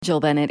Jill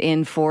Bennett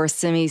in for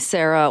Simi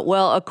Sarah.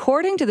 Well,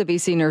 according to the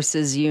BC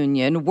Nurses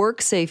Union,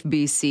 WorkSafe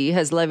BC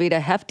has levied a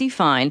hefty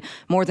fine,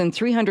 more than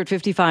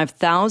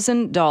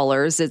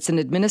 $355,000. It's an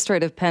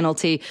administrative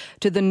penalty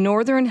to the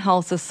Northern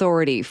Health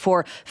Authority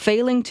for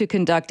failing to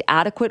conduct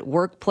adequate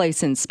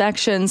workplace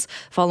inspections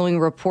following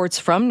reports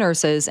from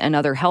nurses and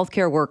other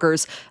healthcare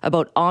workers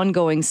about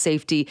ongoing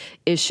safety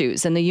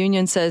issues. And the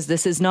union says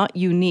this is not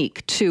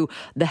unique to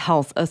the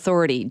Health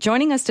Authority.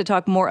 Joining us to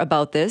talk more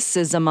about this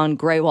is Aman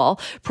Grewal,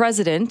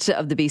 President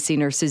of the BC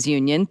Nurses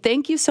Union.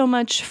 Thank you so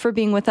much for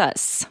being with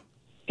us.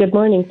 Good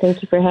morning.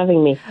 Thank you for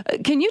having me.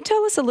 Can you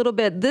tell us a little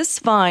bit, this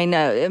fine,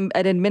 an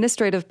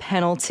administrative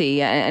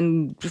penalty,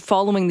 and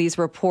following these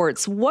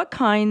reports, what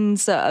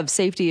kinds of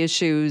safety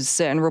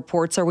issues and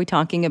reports are we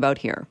talking about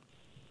here?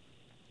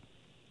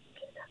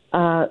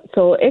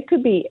 So it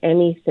could be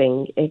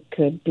anything. It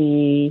could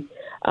be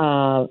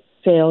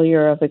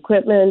failure of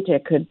equipment.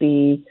 It could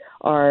be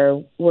our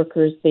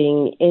workers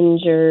being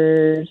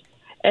injured.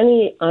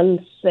 Any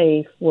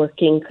unsafe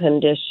working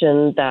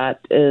condition that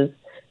is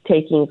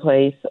taking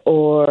place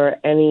or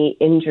any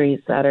injuries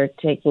that are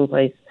taking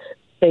place,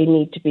 they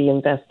need to be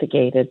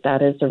investigated.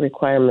 That is a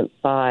requirement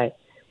by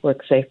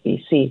WorkSafe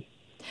BC.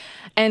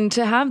 And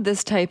to have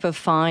this type of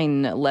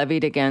fine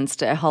levied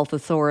against a health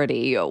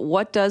authority,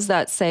 what does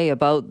that say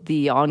about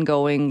the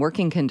ongoing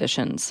working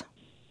conditions?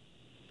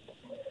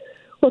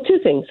 Well, two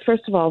things.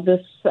 First of all,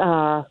 this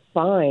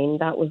fine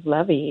that was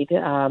levied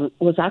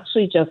was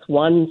actually just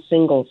one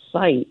single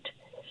site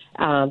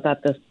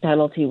that this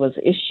penalty was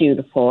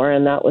issued for,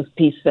 and that was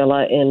Peace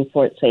Villa in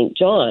Fort St.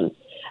 John.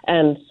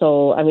 And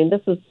so, I mean,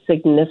 this is a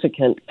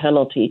significant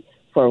penalty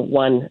for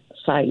one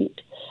site.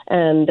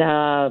 And,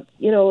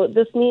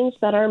 this means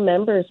that our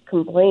members'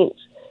 complaints,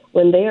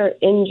 when they are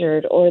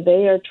injured or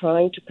they are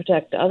trying to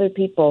protect other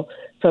people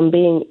from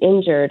being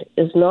injured,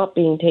 is not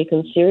being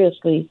taken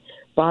seriously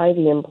by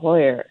the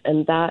employer,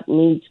 and that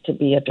needs to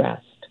be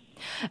addressed.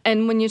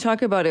 And when you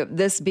talk about it,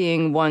 this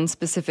being one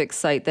specific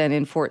site then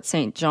in Fort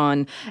St.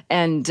 John,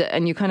 and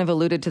you kind of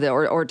alluded to that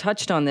or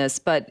touched on this,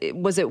 but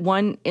was it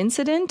one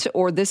incident,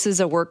 or this is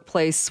a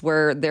workplace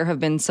where there have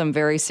been some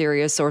very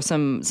serious or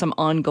some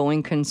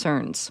ongoing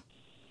concerns?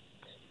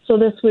 So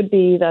this would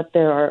be that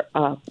there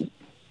are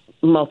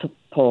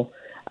multiple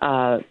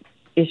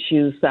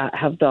issues that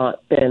have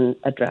not been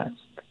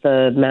addressed.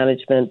 The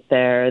management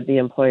there, the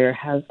employer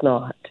has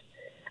not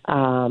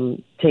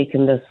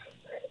taken this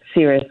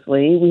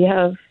seriously. We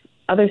have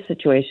other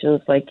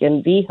situations like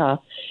in VIHA,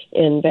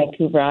 in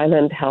Vancouver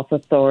Island Health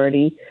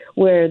Authority,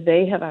 where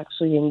they have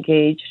actually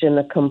engaged in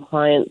a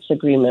compliance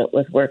agreement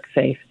with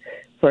WorkSafe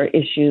for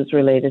issues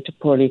related to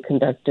poorly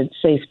conducted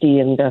safety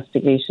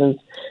investigations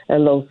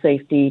and low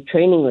safety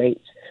training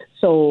rates.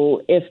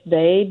 So if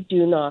they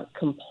do not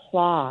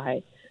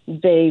comply,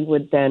 they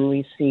would then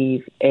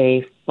receive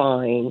a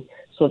fine.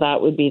 So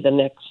that would be the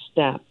next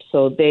step.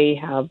 So they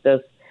have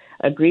this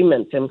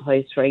agreement in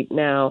place right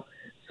now.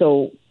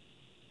 So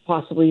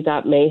possibly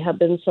that may have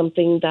been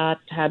something that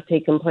had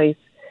taken place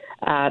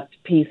at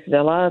Peace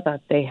Villa, that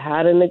they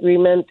had an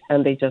agreement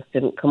and they just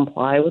didn't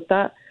comply with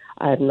that.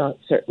 I'm not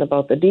certain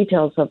about the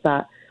details of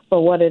that.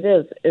 But what it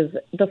is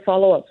the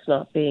follow-up's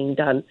not being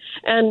done.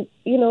 And,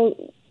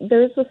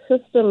 there's a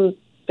system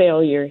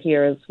failure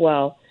here as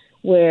well,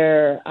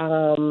 where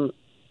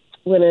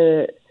when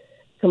a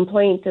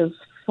complaint is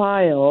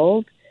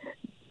filed,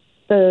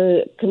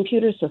 the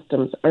computer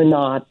systems are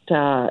not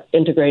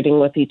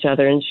integrating with each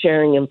other and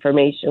sharing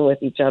information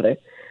with each other.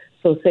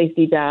 So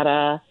safety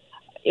data,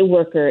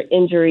 worker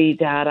injury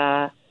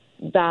data,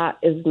 that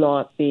is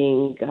not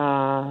being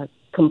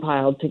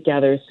compiled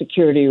together.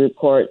 Security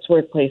reports,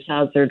 workplace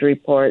hazard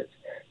reports,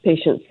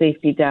 patient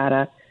safety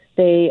data,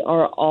 they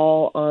are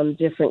all on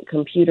different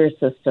computer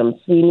systems.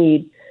 We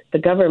need the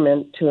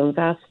government to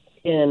invest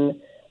in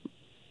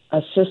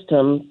a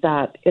system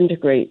that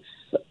integrates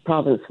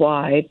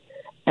province-wide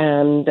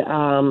and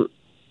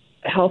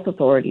health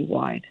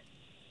authority-wide.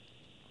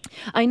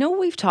 I know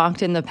we've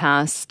talked in the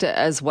past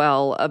as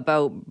well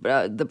about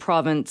the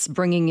province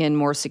bringing in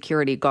more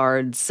security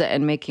guards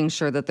and making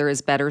sure that there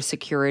is better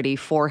security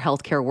for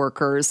healthcare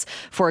workers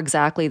for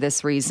exactly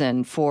this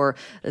reason, for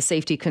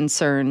safety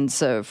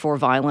concerns, for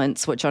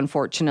violence, which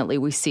unfortunately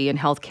we see in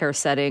healthcare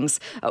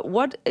settings.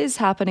 What is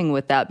happening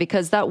with that?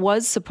 Because that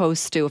was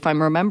supposed to, if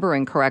I'm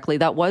remembering correctly,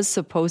 that was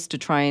supposed to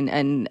try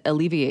and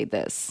alleviate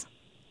this.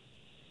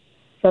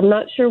 So I'm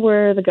not sure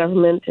where the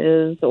government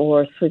is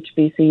or Switch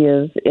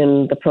BC is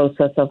in the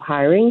process of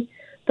hiring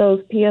those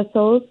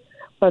PSOs,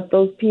 but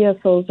those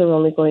PSOs are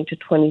only going to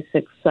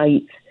 26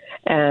 sites,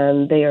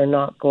 and they are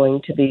not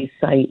going to these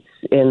sites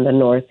in the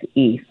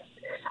northeast.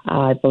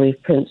 I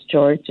believe Prince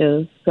George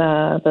is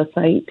the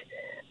site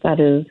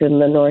that is in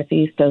the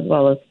northeast, as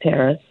well as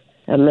Terrace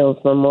and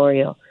Mills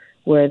Memorial,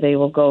 where they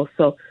will go.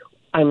 So,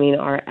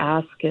 our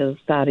ask is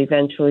that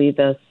eventually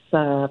this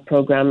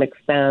program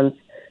expands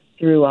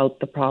throughout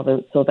the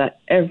province so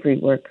that every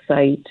work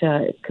site,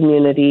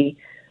 community,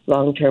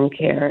 long-term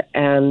care,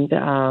 and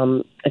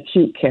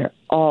acute care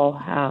all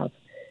have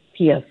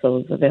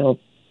PSOs available.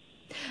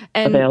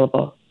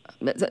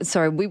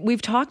 Sorry,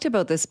 we've talked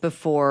about this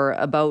before,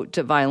 about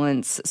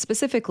violence,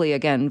 specifically,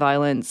 again,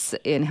 violence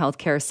in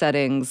healthcare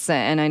settings.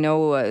 And I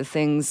know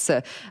things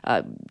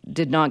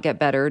did not get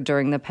better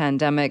during the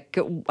pandemic.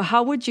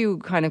 How would you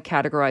kind of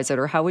categorize it,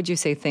 or how would you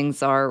say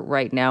things are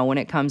right now when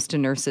it comes to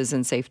nurses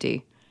and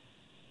safety?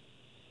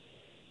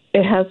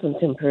 It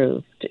hasn't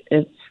improved.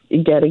 It's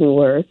getting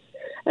worse.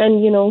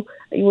 And,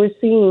 we're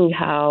seeing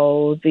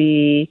how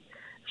the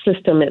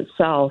system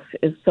itself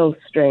is so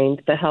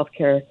strained. The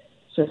healthcare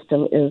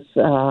system is,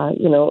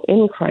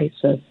 in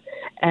crisis.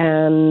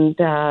 And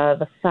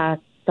the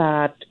fact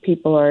that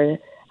people are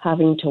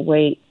having to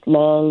wait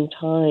long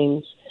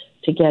times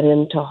to get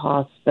into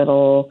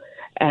hospital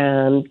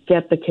and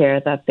get the care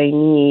that they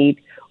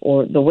need,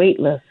 or the wait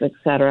lists,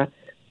 etc.,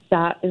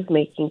 that is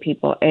making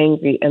people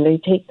angry. And they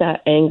take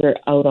that anger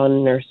out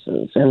on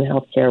nurses and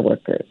healthcare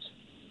workers.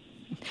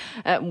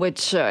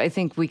 Which I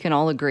think we can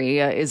all agree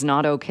is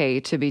not okay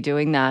to be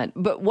doing that.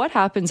 But what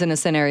happens in a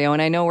scenario,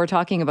 and I know we're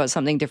talking about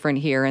something different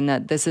here, and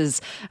that this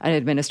is an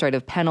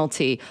administrative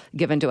penalty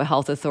given to a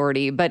health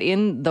authority, but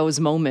in those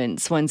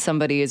moments when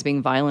somebody is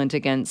being violent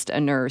against a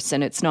nurse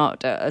and it's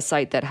not a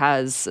site that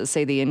has,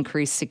 say, the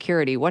increased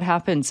security, what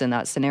happens in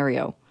that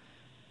scenario?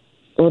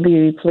 Well,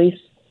 the police,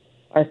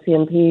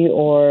 RCMP,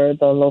 or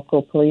the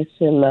local police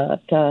in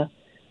that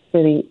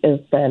city is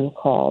then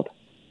called.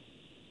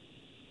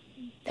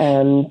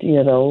 And,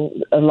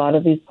 a lot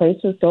of these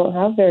places don't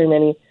have very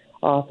many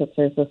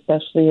officers,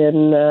 especially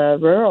in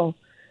rural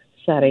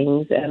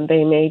settings, and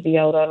they may be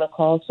out on a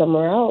call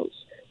somewhere else.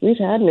 We've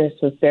had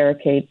nurses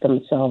barricade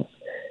themselves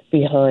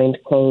behind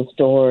closed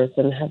doors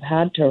and have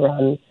had to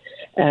run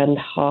and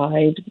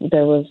hide.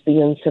 There was the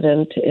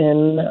incident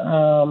in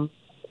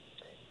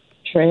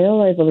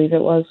Trail, I believe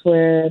it was,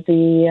 where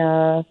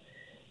there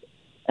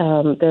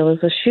was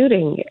a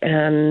shooting,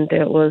 and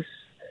it was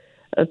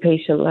a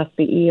patient left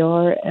the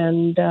ER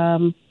and,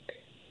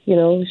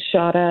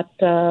 shot at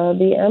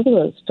the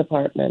ambulance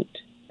department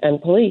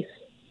and police.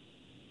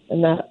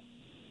 And that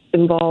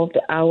involved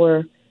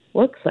our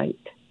work site.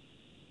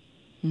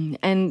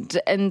 And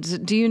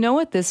do you know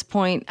at this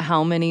point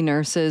how many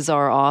nurses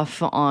are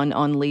off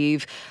on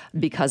leave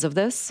because of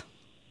this?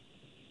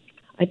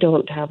 I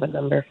don't have a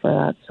number for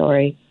that,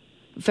 sorry.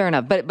 Fair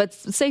enough, but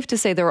safe to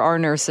say there are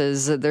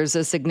nurses. There's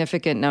a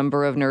significant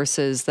number of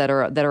nurses that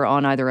are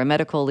on either a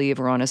medical leave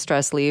or on a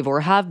stress leave or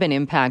have been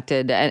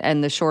impacted,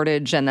 and the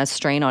shortage and the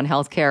strain on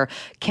healthcare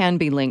can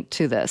be linked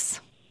to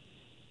this.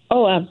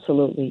 Oh,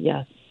 absolutely,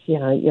 yes.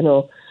 Yeah,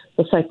 the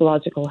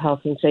psychological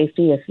health and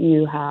safety, if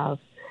you have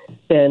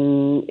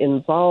been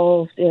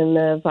involved in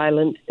a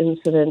violent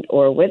incident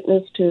or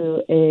witness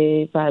to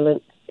a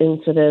violent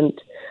incident,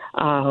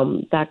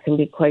 that can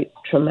be quite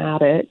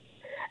traumatic.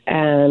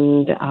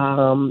 And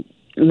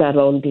let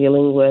alone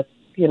dealing with,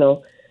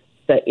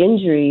 the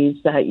injuries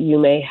that you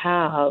may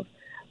have,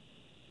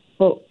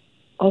 but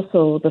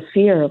also the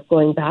fear of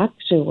going back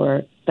to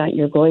work, that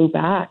you're going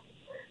back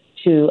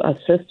to a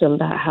system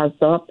that has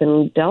not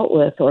been dealt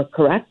with or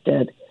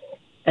corrected,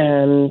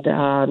 and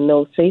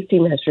no safety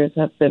measures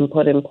have been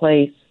put in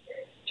place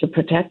to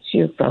protect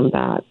you from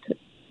that.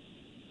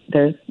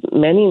 There's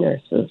many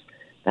nurses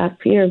that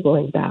fear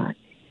going back.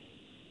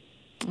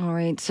 All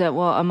right.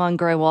 Well, Aman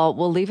Grewal,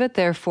 we'll leave it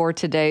there for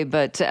today.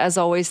 But as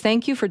always,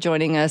 thank you for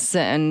joining us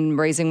and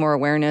raising more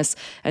awareness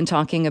and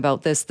talking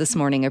about this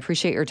morning. I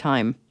appreciate your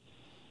time.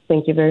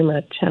 Thank you very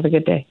much. Have a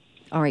good day.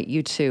 All right,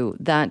 you too.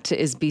 That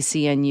is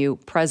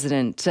BCNU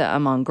President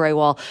Aman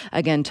Grewal,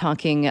 again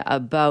talking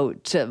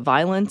about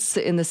violence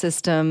in the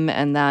system,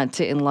 and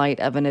that in light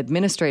of an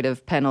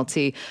administrative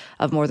penalty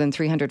of more than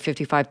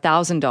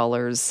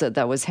 $355,000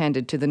 that was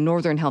handed to the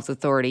Northern Health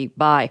Authority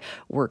by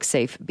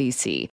WorkSafe BC.